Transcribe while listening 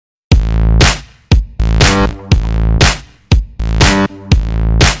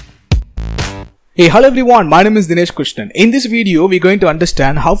Hey, hello everyone, my name is Dinesh Krishnan. In this video, we're going to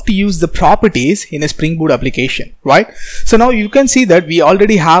understand how to use the properties in a Spring Boot application, right? So now you can see that we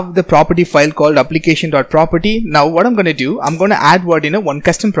already have the property file called application.property. Now what I'm going to do, I'm going to add one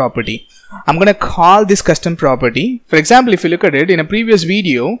custom property. I'm going to call this custom property. For example, if you look at it in a previous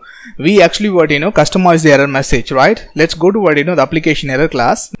video, we actually customize the error message, right? Let's go to the application error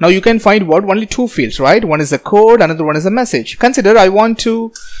class. Now you can find only two fields, right? One is the code, another one is the message. Consider I want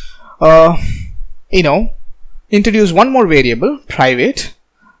to introduce one more variable, private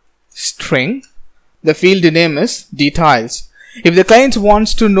string. The field name is details. If the client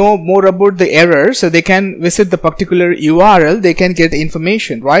wants to know more about the error, so they can visit the particular URL, they can get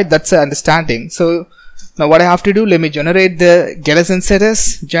information, right? That's the understanding. So now what I have to do, let me generate the getAssign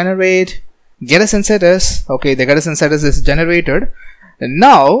status, generate getAssign status. Okay, the getAssign status is generated. And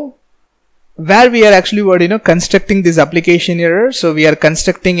now where we are actually constructing this application error, so we are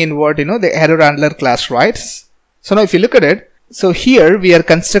constructing in the error handler class, right? So now if you look at it, so here we are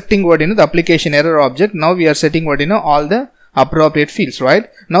constructing the application error object. Now we are setting all the appropriate fields, right?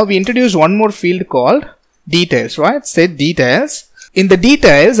 Now we introduce one more field called details, right? Set details. In the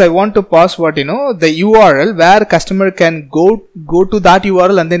details, I want to pass the URL where customer can go to that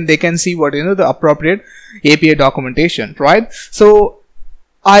URL and then they can see the appropriate API documentation, right? So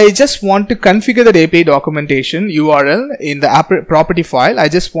I just want to configure that API documentation URL in the property file. I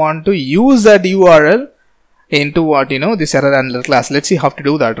just want to use that URL into this error handler class. Let's see how to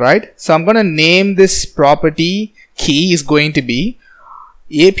do that, right? So I'm going to name this property key is going to be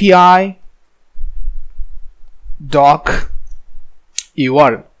API doc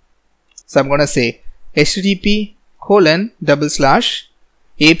URL. So I'm going to say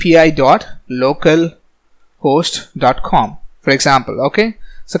http://api.localhost.com, for example. Okay.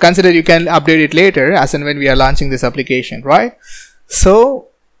 So consider you can update it later as and when we are launching this application, right? So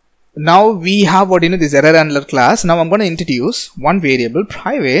now we have this error handler class. Now I'm going to introduce one variable,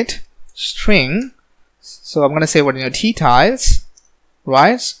 private string. So I'm going to say details,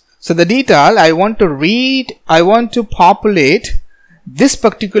 right? So the detail I want to populate this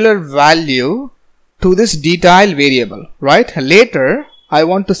particular value to this detail variable, right? Later I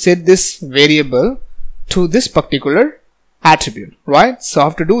want to set this variable to this particular attribute, right? So I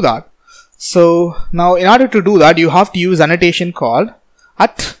have to do that. So now in order to do that, you have to use annotation called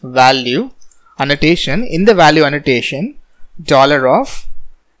 @value annotation. In the value annotation, $of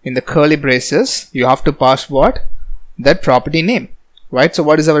in the curly braces, you have to pass that property name, right? So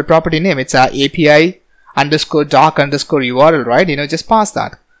what is our property name? It's our API_doc_URL, right? Just pass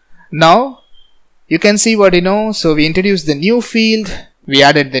that. Now you can see so we introduced the new field, we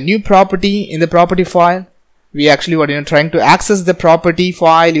added the new property in the property file. We actually trying to access the property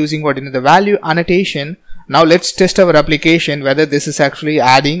file using the value annotation. Now let's test our application whether this is actually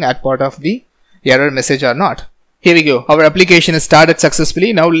adding at part of the error message or not. Here we go. Our application is started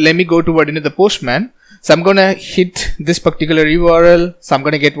successfully. Now let me go to the Postman. So I'm gonna hit this particular URL. So I'm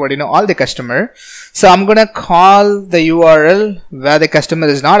gonna get all the customer. So I'm gonna call the URL where the customer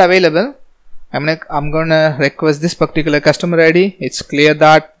is not available. I'm gonna request this particular customer ID. It's clear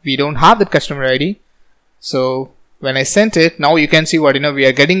that we don't have that customer ID. So when I sent it, now you can see we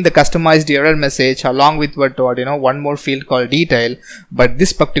are getting the customized error message along with one more field called detail, but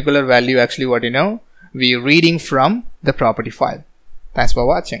this particular value actually we are reading from the property file. Thanks for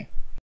watching.